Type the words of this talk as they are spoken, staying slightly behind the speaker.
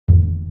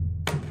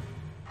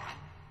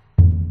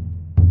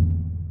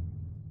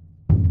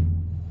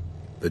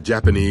the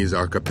Japanese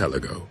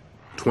archipelago,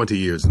 20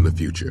 years in the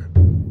future.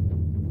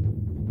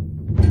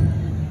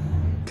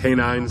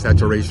 Canine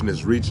saturation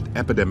has reached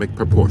epidemic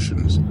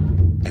proportions.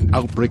 An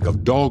outbreak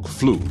of dog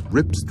flu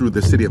rips through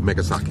the city of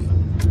Megasaki.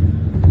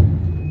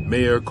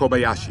 Mayor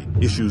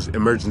Kobayashi issues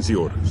emergency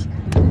orders,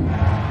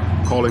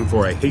 calling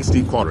for a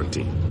hasty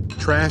quarantine.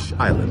 Trash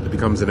Island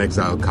becomes an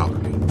exiled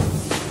colony.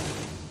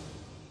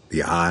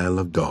 The Isle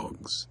of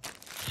Dogs.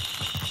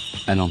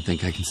 I don't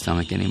think I can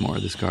stomach any more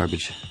of this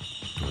garbage.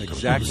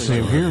 Exactly.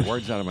 Same here.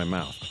 Words out of my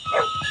mouth.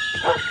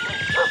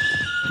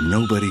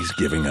 Nobody's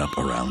giving up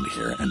around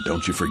here, and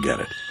don't you forget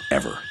it,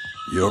 ever.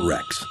 You're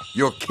Rex.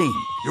 You're King.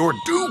 You're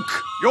Duke.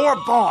 You're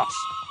Boss.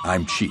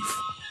 I'm Chief.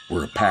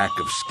 We're a pack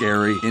of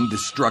scary,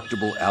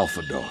 indestructible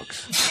alpha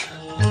dogs.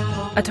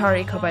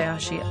 ATARI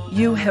Kobayashi,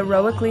 you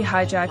heroically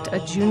hijacked a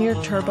junior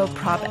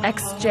turboprop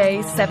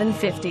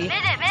XJ750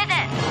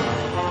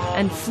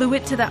 and flew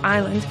it to the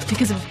island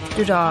because of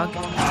your dog.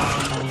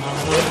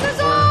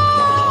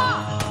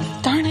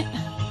 Darn it.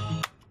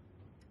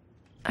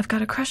 I've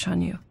got a crush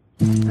on you.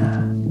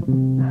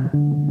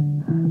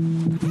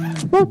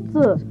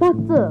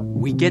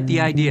 We get the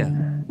idea.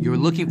 You're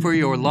looking for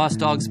your lost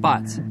dog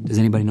Spots. Does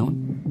anybody know him?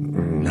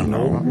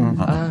 No.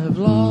 I've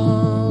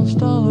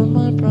lost all of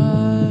my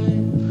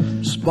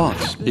pride.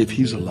 Spots, if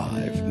he's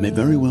alive, may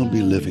very well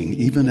be living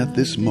even at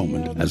this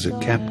moment as a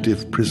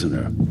captive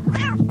prisoner.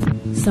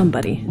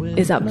 Somebody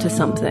is up to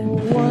something.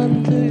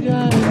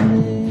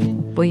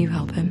 Will you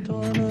help him?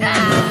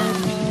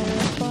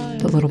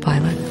 The little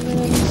pilot.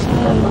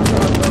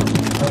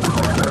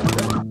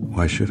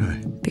 Why should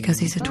I? Because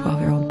he's a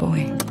 12-year-old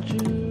boy.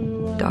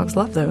 Dogs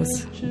love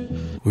those.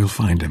 We'll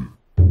find him.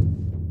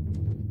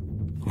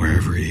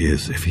 Wherever he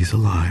is, if he's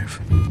alive,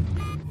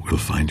 we'll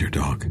find your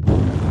dog.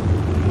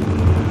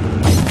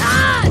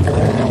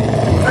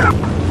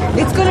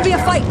 It's gonna be a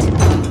fight!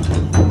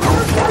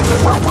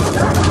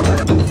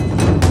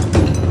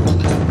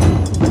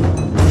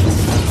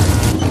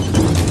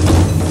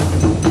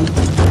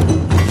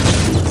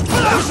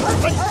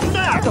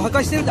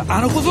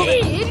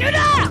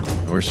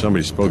 I wish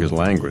somebody spoke his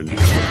language.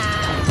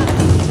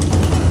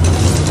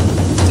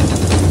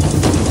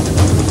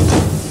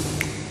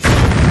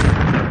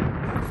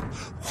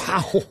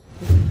 Wow.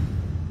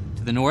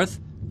 To the north,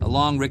 a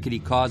long rickety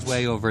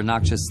causeway over a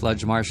noxious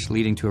sludge marsh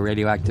leading to a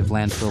radioactive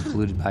landfill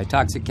polluted by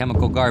toxic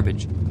chemical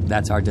garbage.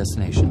 That's our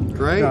destination.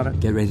 Great. Got it.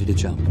 Get ready to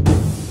jump.